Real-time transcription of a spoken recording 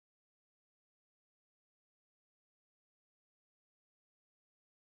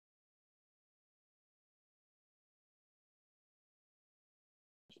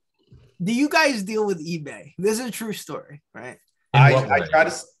Do you guys deal with eBay? This is a true story, right? In I, what I way?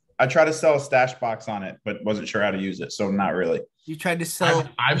 try to sell a stash box on it, but wasn't sure how to use it, so not really. You tried to sell.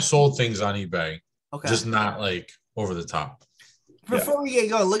 I've sold things on eBay, Okay. just not like over the top. Before we get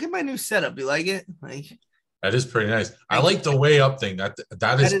going, look at my new setup. You like it? Like That is pretty nice. I like the way up thing.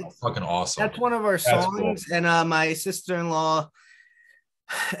 That is fucking awesome. that's one of our songs, cool. And my sister-in-law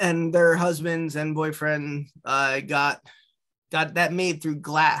and their husbands and boyfriend got that made through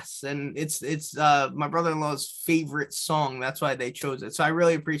glass, and it's my brother-in-law's favorite song. That's why they chose it. So I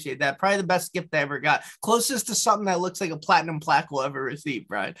really appreciate that. Probably the best gift I ever got. Closest to something that looks like a platinum plaque we'll ever receive,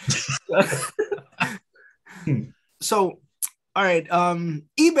 Brian. So all right,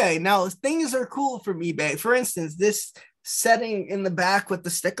 eBay. Now things are cool from eBay. For instance, this setting in the back with the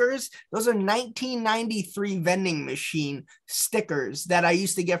stickers, those are 1993 vending machine stickers that I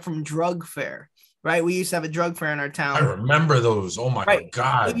used to get from Drug Fair. Right, we used to have a drug fair in our town. I remember those. Oh my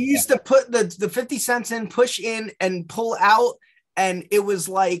God! You used to put the 50 cents in, push in, and pull out, and it was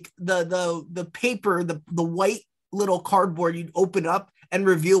like the paper, the white little cardboard. You'd open up and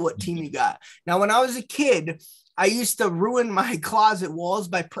reveal what team you got. Now, when I was a kid, I used to ruin my closet walls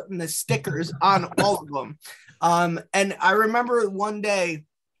by putting the stickers on all of them. And I remember one day,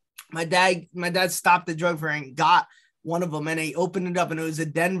 my dad stopped the drug fair and got one of them, and he opened it up, and it was a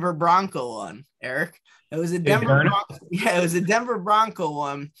Denver Bronco one. Eric, it was a Denver Bronco. Yeah, it was a Denver Bronco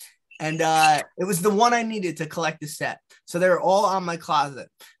one, and it was the one I needed to collect the set. So they were all on my closet.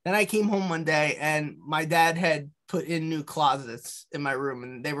 Then I came home one day, and my dad had put in new closets in my room,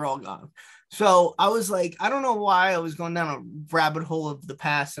 and they were all gone. So I was like, I don't know why I was going down a rabbit hole of the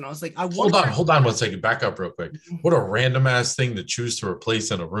past. And I was like, hold on 1 second. Back up real quick. What a random ass thing to choose to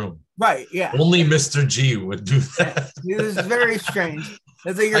replace in a room. Right. Yeah. Only Mr. G would do that. It was very strange.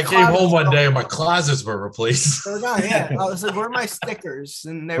 Like I came home one day and my closets were replaced. Yeah. I was like, where are my stickers?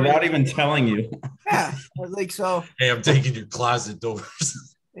 And they without even telling you. Yeah. I was like, so. Hey, I'm taking your closet doors.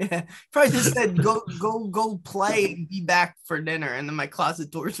 Yeah, probably just said go play and be back for dinner, and then my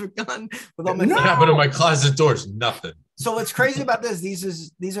closet doors were gone with all my. What happened to my closet doors? Nothing. So what's crazy about this? These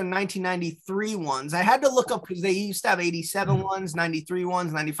are 1993 ones. I had to look up because they used to have 87 ones, 93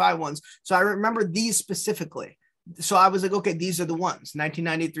 ones, 95 ones. So I remember these specifically. So I was like, okay, these are the ones.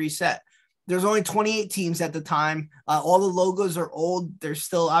 1993 set. There's only 28 teams at the time. All the logos are old. There's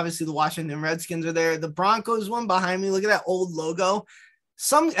still obviously the Washington Redskins are there. The Broncos one behind me. Look at that old logo.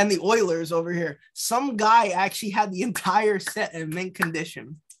 And the Oilers over here, some guy actually had the entire set in mint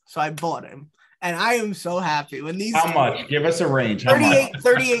condition. So I bought him. And I am so happy when these. How much? Give us a range. How much?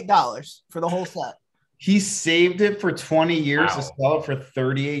 $38 for the whole set. He saved it for 20 years to sell it for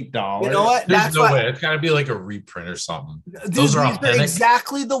 $38. You know what? There's no way. It's got to be like a reprint or something. Dude, those are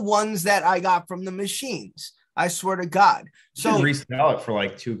exactly the ones that I got from the machines. I swear to God. So resell it for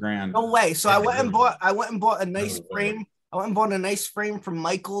like $2,000. No way. So I went and bought a nice frame. I went and bought a nice frame from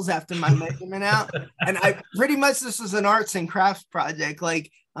Michael's after my measurement out. And I pretty much, this was an arts and crafts project.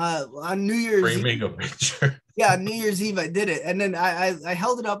 Like on New Year's framing a picture. Yeah, New Year's Eve I did it. And then I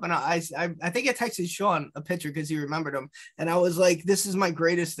held it up and I think I texted Sean a picture because he remembered him. And I was like, this is my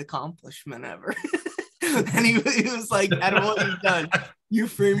greatest accomplishment ever. And he was like, out of what you've done, you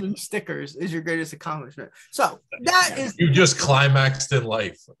framing stickers is your greatest accomplishment. So that is. You just climaxed in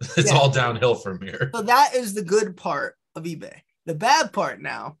life. It's all downhill from here. So that is the good part of eBay. The bad part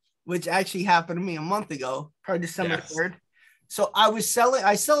now, which actually happened to me a month ago, probably December 3rd. So I sell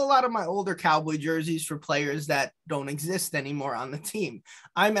a lot of my older Cowboy jerseys for players that don't exist anymore on the team.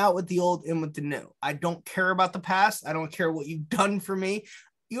 I'm out with the old, in with the new. I don't care about the past. I don't care what you've done for me.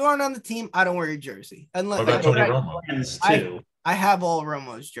 You aren't on the team. I don't wear your jersey. Unless, what about Tony Romo? I have all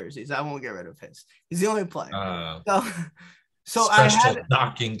Romo's jerseys. I won't get rid of his. He's the only player. So I had a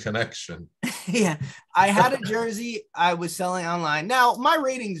knocking connection. Yeah, I had a jersey I was selling online. Now my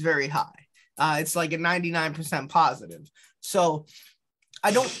rating's very high. It's like a 99% positive. So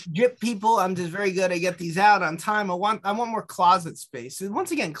I don't gyp people. I'm just very good. I get these out on time. I want more closet space. And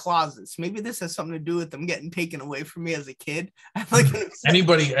once again, closets. Maybe this has something to do with them getting taken away from me as a kid.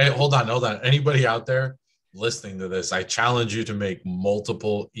 Anybody? Hold on. Anybody out there listening to this? I challenge you to make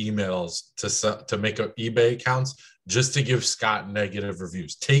multiple emails to make eBay accounts just to give Scott negative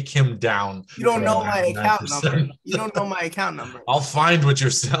reviews. Take him down. You don't know my account number. You don't know my account number. I'll find what you're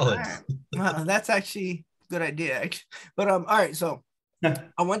selling. Right. Well, that's actually a good idea. Actually. But all right. So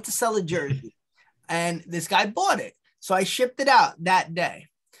I went to sell a jersey, and this guy bought it. So I shipped it out that day,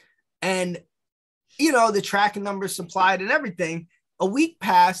 and the tracking number supplied and everything. A week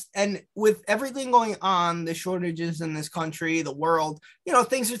passed, and with everything going on, the shortages in this country, the world,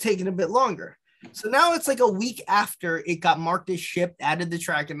 things are taking a bit longer. So now it's like a week after it got marked as shipped, added the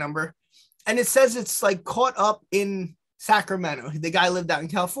tracking number. and it says it's like caught up in Sacramento. The guy lived out in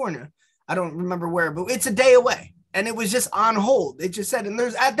California. I don't remember where, but it's a day away. And it was just on hold. It just said, and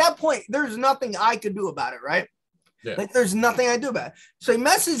there's at that point, there's nothing I could do about it, right? Yeah. Like there's nothing I do about it. So he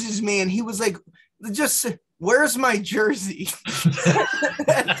messages me and he was like, just where's my jersey?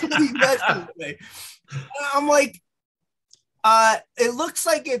 That's what he messaged me. I'm like, it looks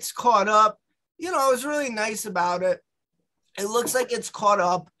like it's caught up. You know, I was really nice about it. It looks like it's caught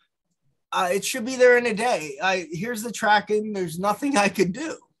up. It should be there in a day. Here's the tracking. There's nothing I could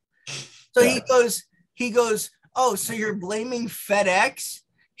do. So he goes, oh, so you're blaming FedEx?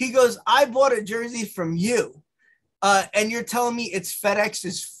 He goes, I bought a jersey from you. And you're telling me it's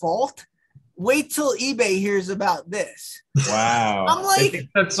FedEx's fault? Wait till eBay hears about this. Wow. I'm like,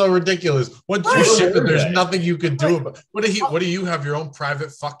 that's so ridiculous. Once you ship it, there's nothing you can do about it. What do you have your own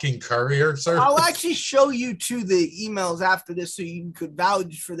private fucking courier, sir? I'll actually show you to the emails after this so you could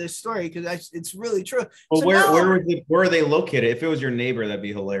vouch for this story because it's really true. Well, so where are they located? If it was your neighbor, that'd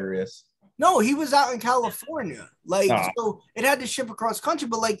be hilarious. No, he was out in California. So it had to ship across country.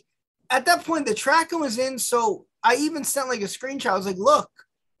 But like at that point, the tracking was in. So I even sent like a screenshot. I was like, look,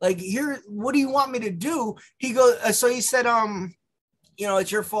 like here, what do you want me to do? He goes, so he said, you know,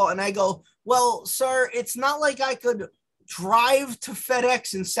 it's your fault. And I go, well, sir, it's not like I could drive to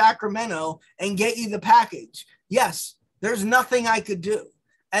FedEx in Sacramento and get you the package. Yes, there's nothing I could do.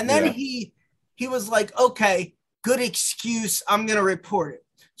 And then he was like, okay, good excuse. I'm going to report it.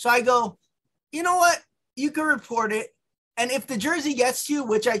 So I go, you know what? You can report it. And if the jersey gets to you,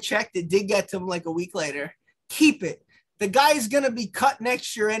 which I checked, it did get to him like a week later, keep it. The guy's going to be cut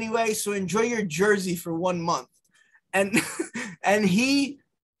next year anyway. So enjoy your jersey for 1 month. And he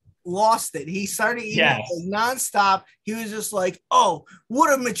lost it. He started eating nonstop. He was just like, oh,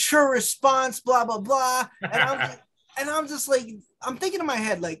 what a mature response, blah, blah, blah. And I'm just like, I'm thinking in my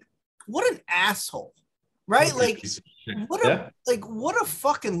head, like, what an asshole, right? Like, what a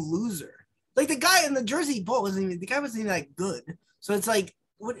fucking loser. Like the guy in the jersey he bought wasn't even that good. So it's like,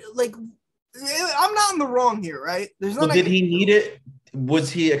 what, like, I'm not in the wrong here, right? There's no. Well, did he need it? Was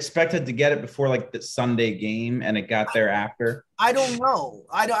he expected to get it before like the Sunday game, and it got there after? I don't know.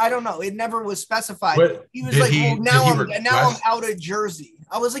 I don't know. It never was specified. But he was like, well, now I'm out of jersey.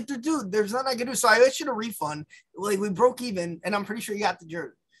 I was like, dude, there's nothing I can do. So I issued a refund. Like we broke even, and I'm pretty sure you got the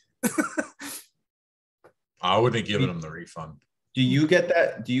jersey. I wouldn't have given him the refund. Do you get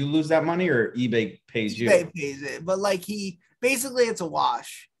that? Do you lose that money, or eBay pays you? eBay pays it, but like basically it's a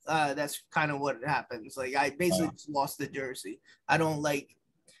wash. That's kind of what happens. Like I basically just lost the jersey. I don't like.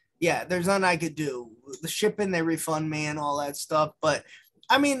 Yeah, there's nothing I could do. The shipping, they refund me and all that stuff. But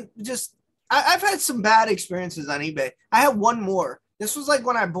I mean, just I've had some bad experiences on eBay. I have one more. This was like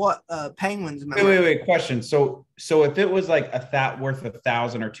when I bought Penguins. Wait. Question. So if it was like worth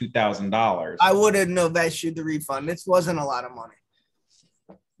 $1,000 or $2,000, I wouldn't have issued the refund. It wasn't a lot of money.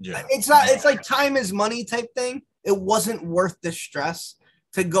 Yeah, it's not. It's like time is money type thing. It wasn't worth the stress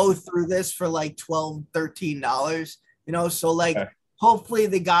to go through this for like $12, $13. You know, so like hopefully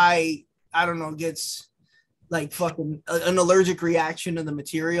the guy, I don't know, gets like fucking an allergic reaction to the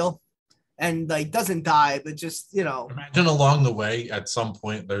material. And like doesn't die, but just, you know. Imagine along the way, at some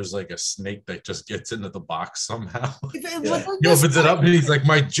point, there's like a snake that just gets into the box somehow. He opens it up and he's like,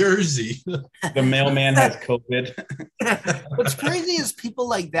 my jersey. The mailman has COVID. What's crazy is people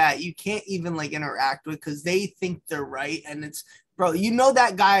like that you can't even like interact with because they think they're right. And it's, bro, you know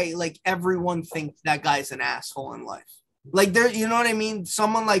that guy, like everyone thinks that guy's an asshole in life. Like there, you know what I mean?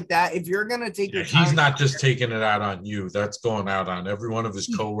 Someone like that, if you're gonna take your time, he's not just taking it out on you. That's going out on every one of his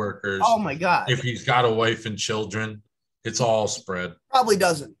coworkers. Oh my god! If he's got a wife and children, it's all spread. Probably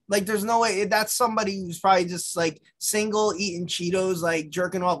doesn't. Like, there's no way that's somebody who's probably just like single, eating Cheetos, like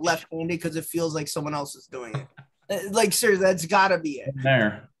jerking off left-handed because it feels like someone else is doing it. Like, seriously, that's gotta be it.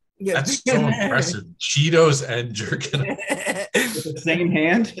 There. Yeah, that's so impressive. Cheetos and jerking off. With the same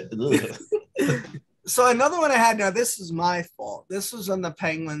hand. So another one I had, now this is my fault. This was on the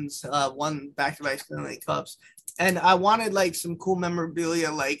Penguins won back-to-back Stanley Cups. And I wanted like some cool memorabilia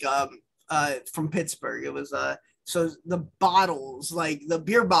like from Pittsburgh. It was so the bottles, like the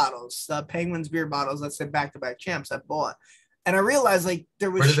beer bottles, the Penguins beer bottles that said back-to-back champs I bought. And I realized like there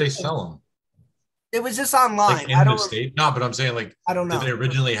was where did they sell them? It was just online. Like in the state? No, but I'm saying like I don't know. Did they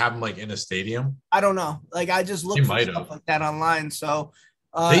originally have them like in a stadium? I don't know. Like I just looked for stuff like that online. So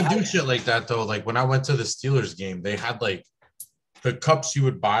they do shit like that though. Like when I went to the Steelers game, they had like the cups you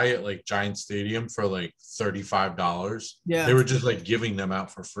would buy at like Giant Stadium for like $35. Yeah, they were just like giving them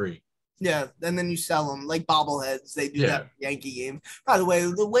out for free. Yeah, and then you sell them like bobbleheads. They do Yeah. that for Yankee game. By the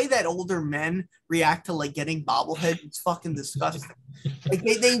way that older men react to like getting bobbleheads, it's fucking disgusting. Like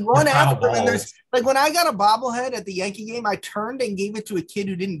they run after them, and there's like when I got a bobblehead at the Yankee game, I turned and gave it to a kid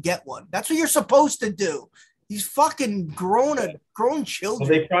who didn't get one. That's what you're supposed to do. These fucking grown children.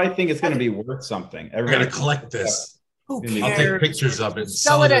 Well, they probably think it's going to be worth something. I gotta collect this. Who I'll cares? take pictures of it and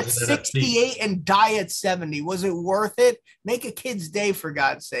Sell it at as an NFT. 68 and die at 70. Was it worth it? Make a kid's day, for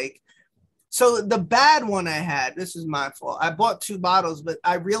God's sake. So the bad one I had, this is my fault. I bought 2 bottles, but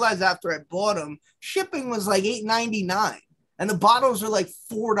I realized after I bought them, shipping was like $8.99 and the bottles were like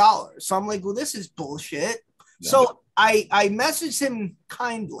 $4. So I'm like, well, this is bullshit. Yeah. So I messaged him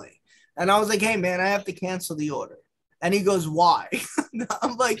kindly and I was like, hey man, I have to cancel the order. And he goes, why?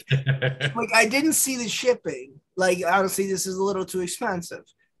 I'm like, I didn't see the shipping. Like, honestly, this is a little too expensive.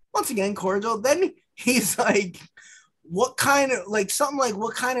 Once again, cordial. Then he's like, what kind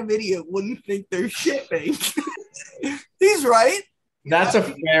of idiot wouldn't think they're shipping? He's right. That's a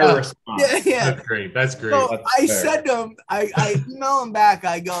fair response. Yeah. That's great. That's great. So That's I fair. said to him, I email him back.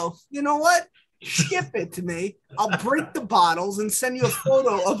 I go, you know what? Ship it to me. I'll break the bottles and send you a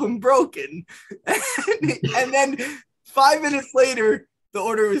photo of them broken. And then 5 minutes later, the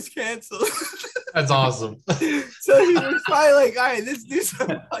order was canceled. That's awesome. So he was probably like, all right, this dude's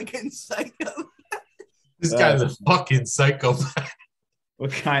a fucking psycho. This guy's a fucking psychopath.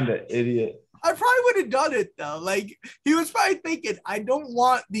 What kind of idiot? I probably would have done it though. Like he was probably thinking, I don't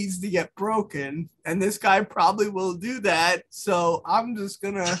want these to get broken, and this guy probably will do that. So I'm just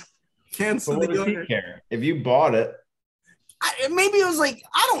gonna cancel What the does he order. care? If you bought it, Maybe it was like,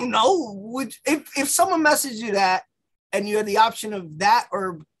 I don't know. If someone messaged you that and you had the option of that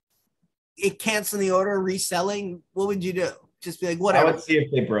or it canceling the order, reselling, what would you do? Just be like, whatever. I would see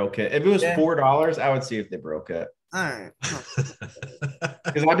if they broke it. If it was $4, I would see if they broke it. All right.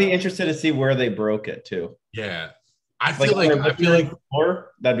 Because I'd be interested to see where they broke it too. Yeah. I feel like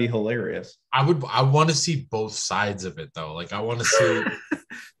before, that'd be hilarious. I want to see both sides of it though. Like I want to see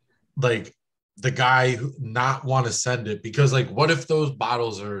like the guy who not want to send it because like what if those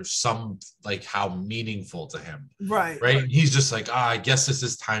bottles are some like how meaningful to him? Right. And he's just like, I guess this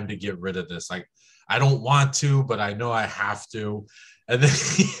is time to get rid of this. Like I don't want to, but I know I have to. And then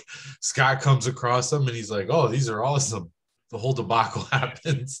Scott comes across them and he's like, oh, these are awesome. The whole debacle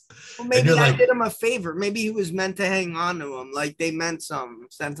happens. Well, maybe I did him a favor. Maybe he was meant to hang on to him. Like they meant some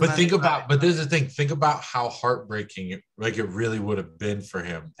sentimental. But there's the thing. Think about how heartbreaking it really would have been for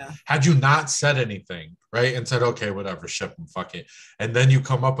him. Yeah. Had you not said anything, right? And said, okay, whatever, ship them, fuck it. And then you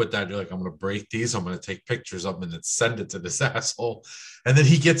come up with that. You're like, I'm going to break these. I'm going to take pictures of them and then send it to this asshole. And then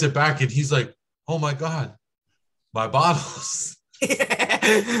he gets it back and he's like, oh my God, my bottles.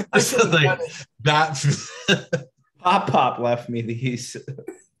 Yeah. Like that. Pop left me these.